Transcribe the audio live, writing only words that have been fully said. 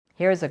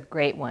Here's a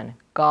great one,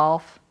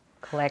 golf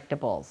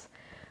collectibles.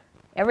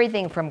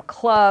 Everything from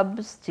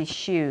clubs to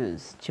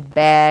shoes, to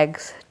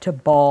bags, to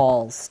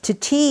balls, to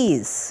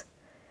tees.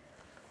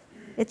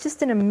 It's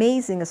just an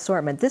amazing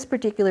assortment. This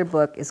particular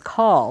book is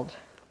called,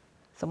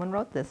 someone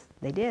wrote this,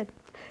 they did,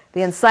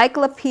 the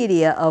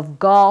Encyclopedia of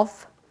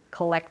Golf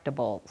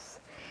Collectibles.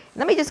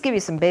 Let me just give you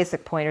some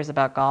basic pointers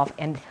about golf,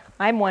 and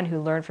I'm one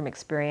who learned from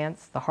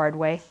experience the hard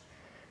way.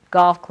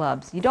 Golf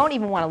clubs. You don't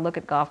even want to look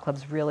at golf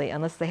clubs really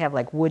unless they have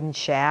like wooden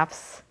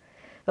shafts.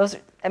 Those,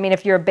 I mean,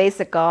 if you're a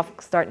basic golf,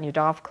 starting your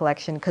golf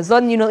collection, because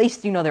then you know, at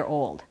least you know they're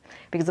old.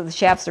 Because if the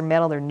shafts are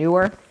metal, they're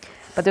newer.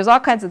 But there's all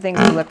kinds of things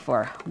to look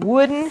for.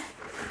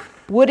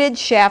 Wooded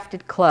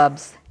shafted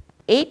clubs,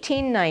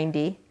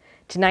 1890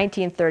 to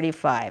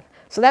 1935.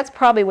 So that's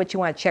probably what you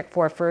want to check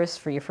for first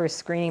for your first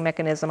screening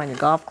mechanism on your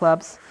golf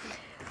clubs.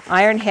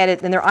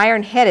 Iron-headed, and they're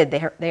iron-headed.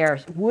 They are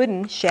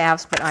wooden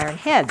shafts, but iron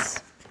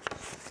heads.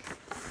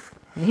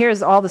 And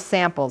here's all the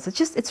samples.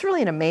 It's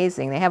really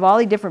amazing. They have all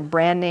the different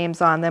brand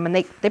names on them, and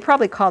they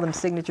probably call them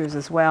signatures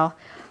as well.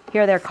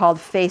 Here they're called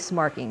face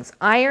markings.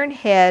 Iron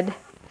head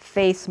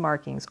face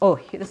markings. Oh,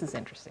 this is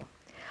interesting.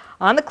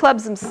 On the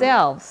clubs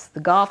themselves,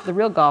 the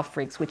real golf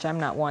freaks, which I'm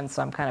not one,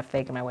 so I'm kind of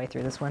faking my way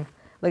through this one.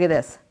 Look at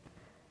this.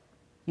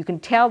 You can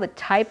tell the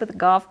type of the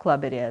golf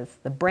club it is,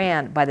 the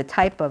brand, by the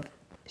type of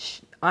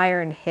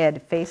iron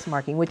head face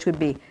marking, which would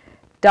be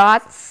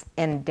dots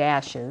and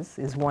dashes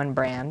is one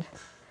brand.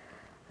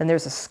 Then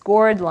there's a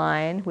scored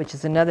line, which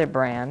is another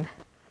brand.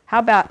 How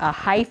about a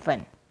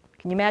hyphen?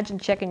 Can you imagine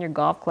checking your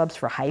golf clubs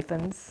for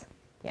hyphens?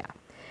 Yeah.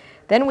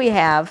 Then we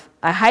have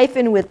a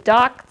hyphen with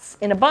dots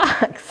in a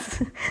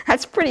box.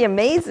 That's pretty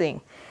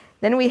amazing.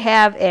 Then we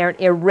have an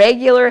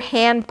irregular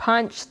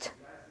hand-punched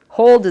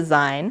hole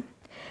design.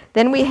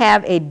 Then we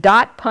have a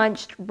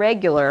dot-punched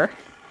regular.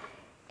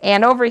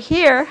 And over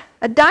here,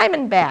 a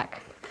diamondback.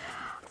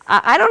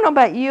 I don't know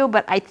about you,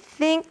 but I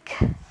think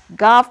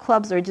golf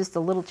clubs are just a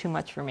little too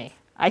much for me.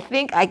 I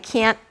think I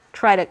can't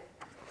try to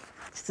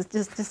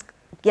just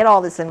get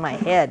all this in my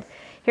head.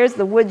 Here's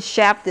the wood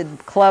shafted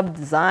club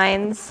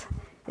designs.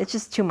 It's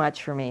just too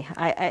much for me.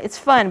 It's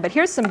fun, but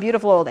here's some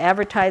beautiful old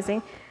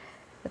advertising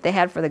that they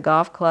had for the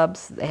golf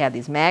clubs. They had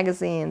these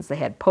magazines. They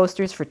had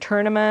posters for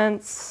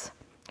tournaments.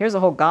 Here's a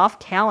whole golf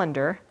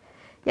calendar.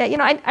 Yeah, you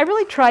know, I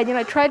really tried. You know,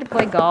 I tried to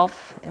play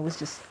golf. It was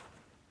just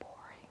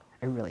boring.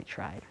 I really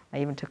tried.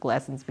 I even took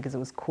lessons because it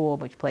was cool,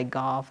 but you play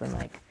golf and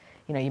like,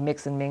 you know, you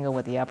mix and mingle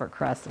with the upper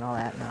crust and all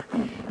that. No.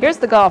 Here's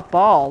the golf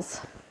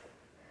balls.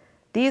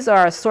 These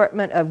are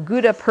assortment of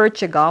gutta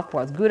percha golf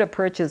balls. Gutta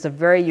percha is a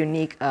very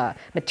unique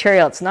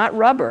material. It's not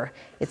rubber.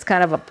 It's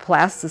kind of a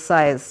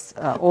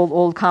plasticized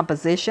old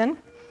composition.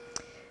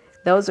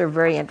 Those are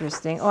very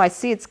interesting. Oh, I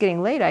see it's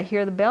getting late. I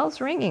hear the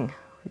bells ringing.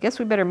 I guess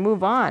we better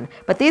move on.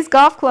 But these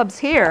golf clubs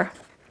here,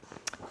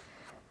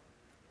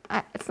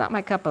 it's not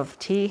my cup of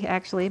tea,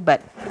 actually.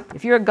 But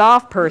if you're a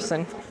golf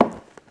person,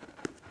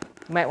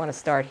 you might want to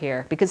start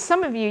here. Because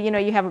some of you, you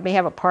know, may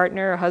have a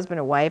partner, a husband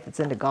or wife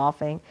that's into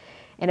golfing.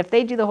 And if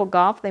they do the whole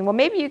golf thing, well,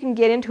 maybe you can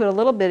get into it a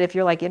little bit if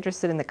you're like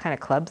interested in the kind of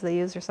clubs they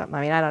use or something.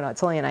 I mean, I don't know.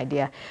 It's only an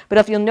idea. But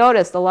if you'll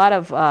notice, a lot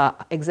of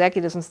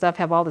executives and stuff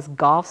have all this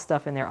golf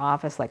stuff in their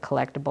office, like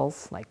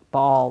collectibles, like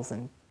balls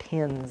and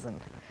pins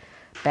and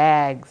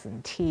bags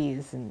and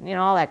tees and, you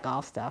know, all that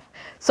golf stuff.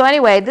 So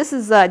anyway, this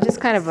is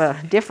just kind of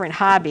a different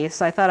hobby.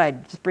 So I thought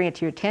I'd just bring it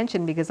to your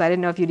attention because I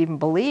didn't know if you'd even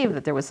believe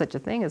that there was such a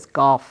thing as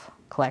golf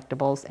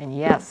collectibles. And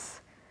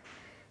yes,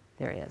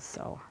 there is.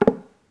 So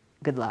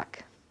good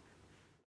luck.